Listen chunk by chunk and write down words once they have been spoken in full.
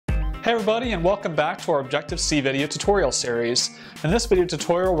Hey everybody, and welcome back to our Objective-C video tutorial series. In this video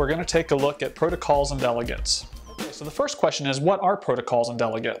tutorial, we're going to take a look at protocols and delegates. Okay, so the first question is, what are protocols and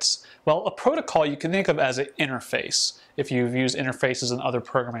delegates? Well, a protocol you can think of as an interface, if you've used interfaces in other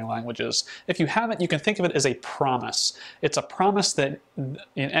programming languages. If you haven't, you can think of it as a promise. It's a promise that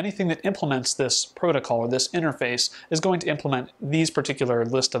anything that implements this protocol or this interface is going to implement these particular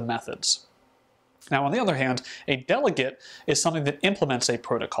list of methods. Now, on the other hand, a delegate is something that implements a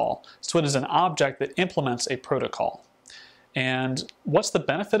protocol. So it is an object that implements a protocol. And what's the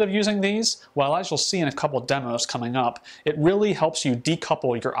benefit of using these? Well, as you'll see in a couple demos coming up, it really helps you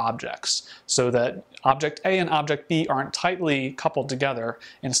decouple your objects so that object A and object B aren't tightly coupled together.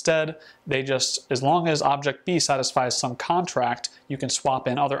 Instead, they just, as long as object B satisfies some contract, you can swap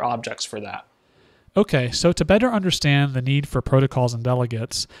in other objects for that. Okay, so to better understand the need for protocols and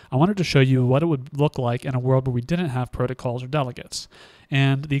delegates, I wanted to show you what it would look like in a world where we didn't have protocols or delegates.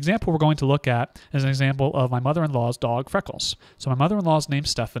 And the example we're going to look at is an example of my mother-in-law's dog, Freckles. So my mother-in-law's named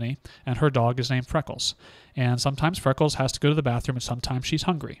Stephanie, and her dog is named Freckles. And sometimes Freckles has to go to the bathroom, and sometimes she's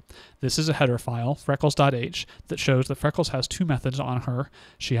hungry. This is a header file, freckles.h, that shows that Freckles has two methods on her.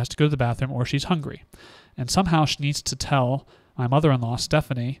 She has to go to the bathroom or she's hungry. And somehow she needs to tell my mother-in-law,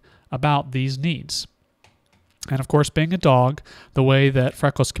 Stephanie, about these needs. And of course, being a dog, the way that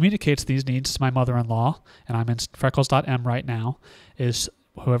Freckles communicates these needs to my mother-in-law, and I'm in freckles.m right now, is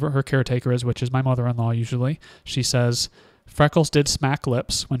whoever her caretaker is, which is my mother-in-law usually, she says, Freckles did smack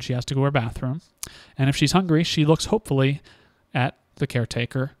lips when she has to go to her bathroom. And if she's hungry, she looks hopefully at the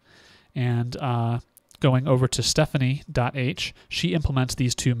caretaker. And going over to Stephanie.h, she implements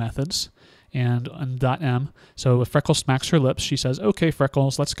these two methods. And .m, so if Freckles smacks her lips, she says, okay,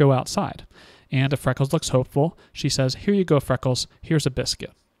 Freckles, let's go outside. And if Freckles looks hopeful, she says, here you go, Freckles, here's a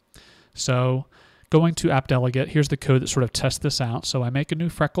biscuit. So going to app delegate, here's the code that sort of tests this out. So I make a new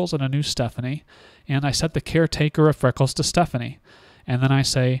Freckles and a new Stephanie, and I set the caretaker of Freckles to Stephanie. And then I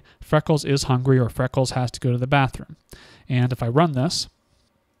say, Freckles is hungry or Freckles has to go to the bathroom. And if I run this,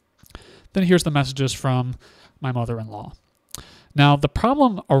 then here's the messages from my mother-in-law. Now, the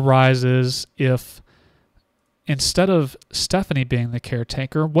problem arises if instead of Stephanie being the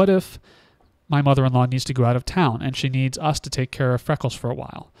caretaker, what if my mother-in-law needs to go out of town and she needs us to take care of Freckles for a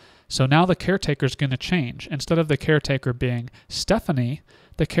while? So now the caretaker is going to change. Instead of the caretaker being Stephanie,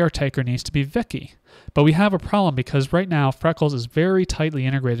 the caretaker needs to be Vicky. But we have a problem because right now Freckles is very tightly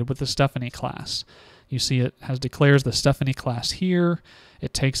integrated with the Stephanie class. You see it declares the Stephanie class here,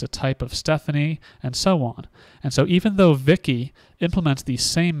 it takes a type of Stephanie, and so on. And so even though Vicky implements these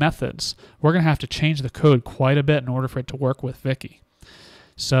same methods, we're going to have to change the code quite a bit in order for it to work with Vicky.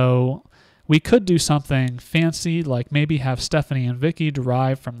 So we could do something fancy, like maybe have Stephanie and Vicky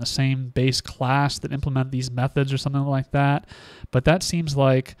derive from the same base class that implement these methods or something like that. But that seems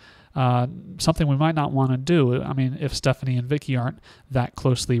like something we might not want to do. I mean, if Stephanie and Vicky aren't that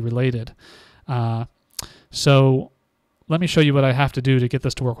closely related. So let me show you what I have to do to get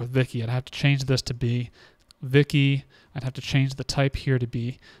this to work with Vicky. I'd have to change this to be Vicky. I'd have to change the type here to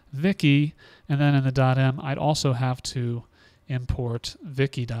be Vicky. And then in the .m, I'd also have to import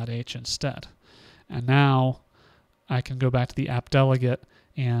Vicky.h instead. And now I can go back to the app delegate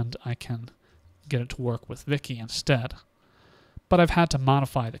and I can get it to work with Vicky instead. But I've had to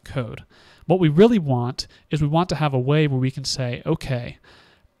modify the code. What we really want is we want to have a way where we can say, okay,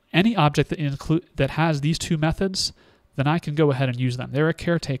 any object that has these two methods, then I can go ahead and use them. They're a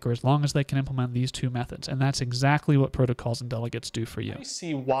caretaker as long as they can implement these two methods. And that's exactly what protocols and delegates do for you. Let me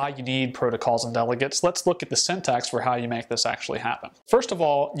see why you need protocols and delegates. Let's look at the syntax for how you make this actually happen. First of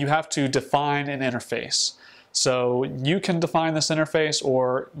all, you have to define an interface. So you can define this interface,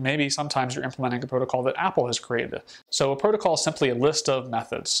 or maybe sometimes you're implementing a protocol that Apple has created. So a protocol is simply a list of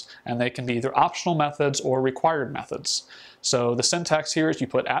methods, and they can be either optional methods or required methods. So the syntax here is you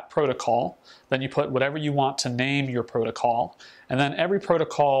put @protocol, then you put whatever you want to name your protocol, and then every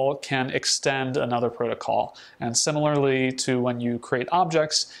protocol can extend another protocol. And similarly to when you create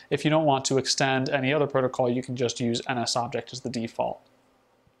objects, if you don't want to extend any other protocol, you can just use NSObject as the default.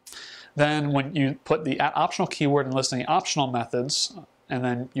 Then when you put the @optional keyword and list any optional methods, and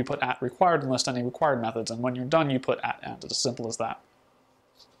then you put @required and list any required methods, and when you're done you put @end. It's as simple as that.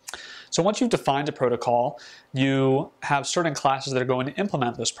 So once you've defined a protocol, you have certain classes that are going to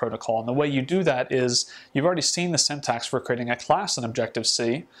implement this protocol. And the way you do that is, you've already seen the syntax for creating a class in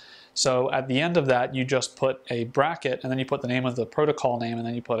Objective-C. So at the end of that, you just put a bracket, and then you put the name of the protocol name, and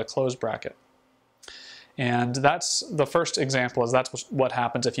then you put a close bracket. And that's the first example, is that's what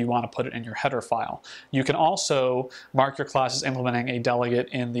happens if you want to put it in your header file. You can also mark your class as implementing a delegate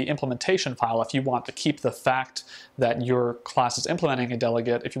in the implementation file if you want to keep the fact that your class is implementing a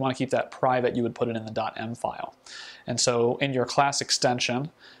delegate. If you want to keep that private, you would put it in the .m file. And so in your class extension,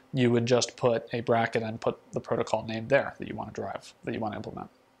 you would just put a bracket and put the protocol name there that you want to drive, that you want to implement.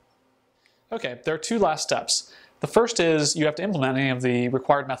 Okay, there are two last steps. The first is you have to implement any of the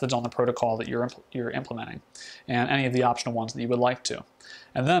required methods on the protocol that you're implementing, and any of the optional ones that you would like to.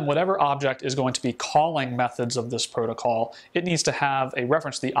 And then whatever object is going to be calling methods of this protocol, it needs to have a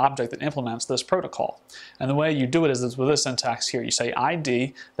reference to the object that implements this protocol. And the way you do it is with this syntax here. You say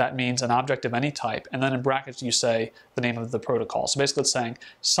ID, that means an object of any type, and then in brackets you say the name of the protocol. So basically it's saying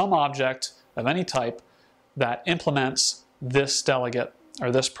some object of any type that implements this delegate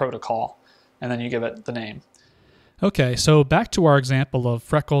or this protocol, and then you give it the name. Okay, so back to our example of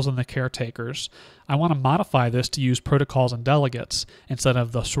Freckles and the caretakers. I want to modify this to use protocols and delegates instead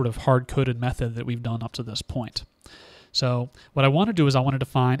of the sort of hard-coded method that we've done up to this point. So what I want to do is I want to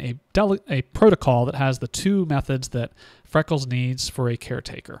define a protocol that has the two methods that Freckles needs for a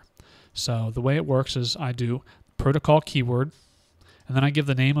caretaker. So the way it works is I do protocol keyword, and then I give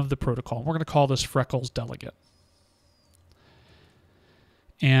the name of the protocol. We're going to call this Freckles delegate.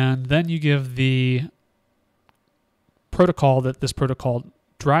 And then you give the protocol that this protocol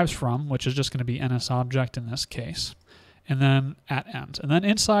drives from, which is just going to be NSObject in this case, and then @end. And then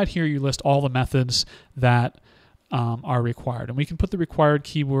inside here you list all the methods that are required. And we can put the required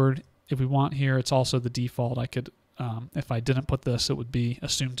keyword if we want here. It's also the default. I could, if I didn't put this, it would be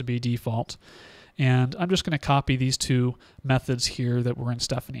assumed to be default. And I'm just going to copy these two methods here that were in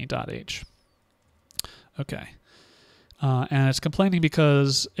Stephanie.h. Okay. And it's complaining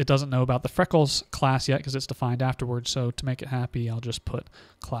because it doesn't know about the Freckles class yet because it's defined afterwards. So to make it happy, I'll just put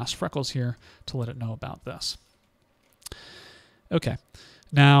class Freckles here to let it know about this. Okay,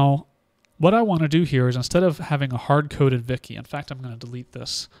 now what I want to do here is instead of having a hard-coded Vicky, in fact, I'm going to delete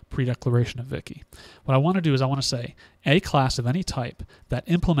this pre-declaration of Vicky. What I want to do is I want to say a class of any type that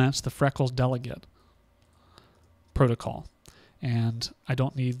implements the Freckles delegate protocol. And I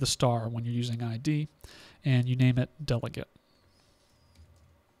don't need the star when you're using ID. And you name it delegate.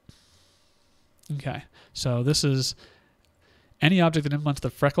 Okay, so this is any object that implements the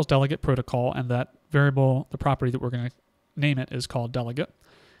Freckles delegate protocol, and that variable, the property that we're going to name it, is called delegate.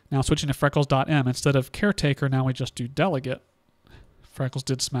 Now switching to Freckles.m, instead of caretaker, now we just do delegate. Freckles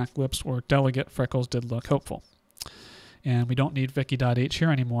did smack lips, or delegate Freckles did look hopeful. And we don't need Vicky.h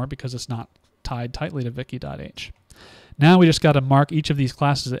here anymore because it's not tied tightly to Vicky.h. Now we just got to mark each of these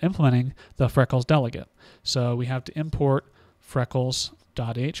classes as implementing the Freckles delegate. So we have to import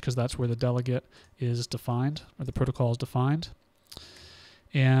Freckles.h because that's where the delegate is defined, or the protocol is defined.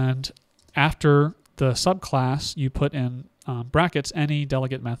 And after the subclass, you put in brackets any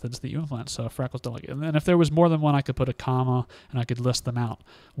delegate methods that you implement, so Freckles delegate. And then if there was more than one, I could put a comma and I could list them out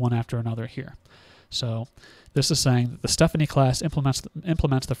one after another here. So this is saying that the Stephanie class implements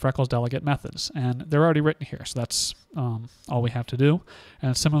the Freckles delegate methods, and they're already written here, so that's all we have to do.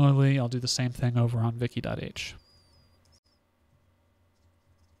 And similarly, I'll do the same thing over on Vicky.h.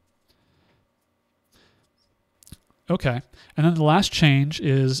 Okay, and then the last change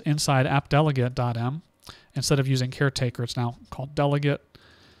is inside appdelegate.m. Instead of using caretaker, it's now called delegate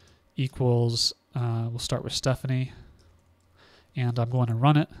equals, we'll start with Stephanie, and I'm going to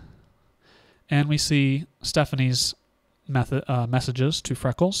run it. And we see Stephanie's messages to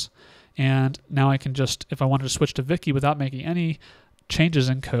Freckles. And now I can just, if I wanted to switch to Vicky without making any changes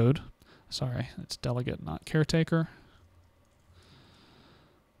in code, sorry, it's delegate, not caretaker.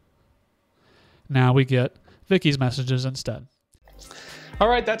 Now we get Vicky's messages instead. All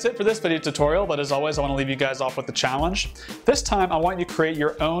right, that's it for this video tutorial, but as always, I want to leave you guys off with a challenge. This time, I want you to create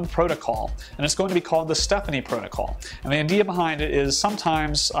your own protocol, and it's going to be called the Stephanie protocol. And the idea behind it is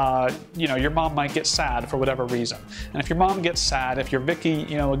sometimes, your mom might get sad for whatever reason. And if your mom gets sad, if you're Vicky,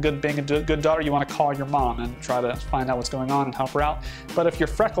 being a good daughter, you want to call your mom and try to find out what's going on and help her out. But if you're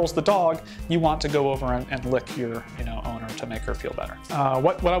Freckles, the dog, you want to go over and lick your, owner to make her feel better.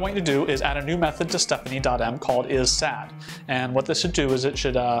 What I want you to do is add a new method to Stephanie.m called isSad. And what this should do is it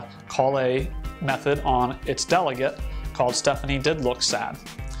should call a method on its delegate called Stephanie did look sad.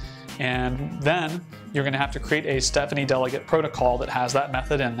 And then you're going to have to create a Stephanie delegate protocol that has that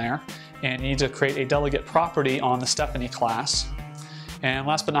method in there. And you need to create a delegate property on the Stephanie class. And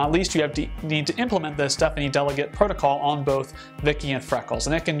last but not least, you need to implement the Stephanie delegate protocol on both Vicky and Freckles.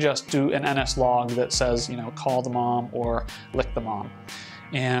 And it can just do an NS log that says, call the mom or lick the mom.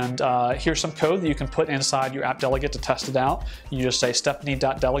 And here's some code that you can put inside your app delegate to test it out. You just say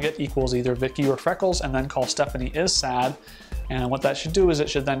Stephanie.delegate equals either Vicky or Freckles, and then call Stephanie is sad. And what that should do is it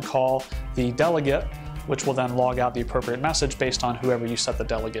should then call the delegate, which will then log out the appropriate message based on whoever you set the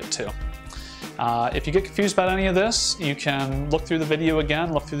delegate to. If you get confused about any of this, you can look through the video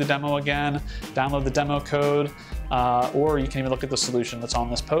again, look through the demo again, download the demo code, or you can even look at the solution that's on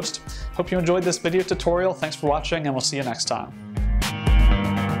this post. Hope you enjoyed this video tutorial. Thanks for watching, and we'll see you next time.